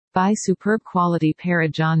Buy superb quality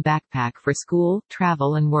Para-John backpack for school,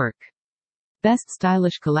 travel and work. Best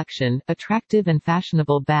stylish collection, attractive and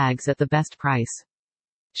fashionable bags at the best price.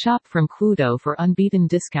 Shop from Qudo for unbeaten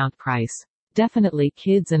discount price. Definitely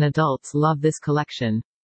kids and adults love this collection.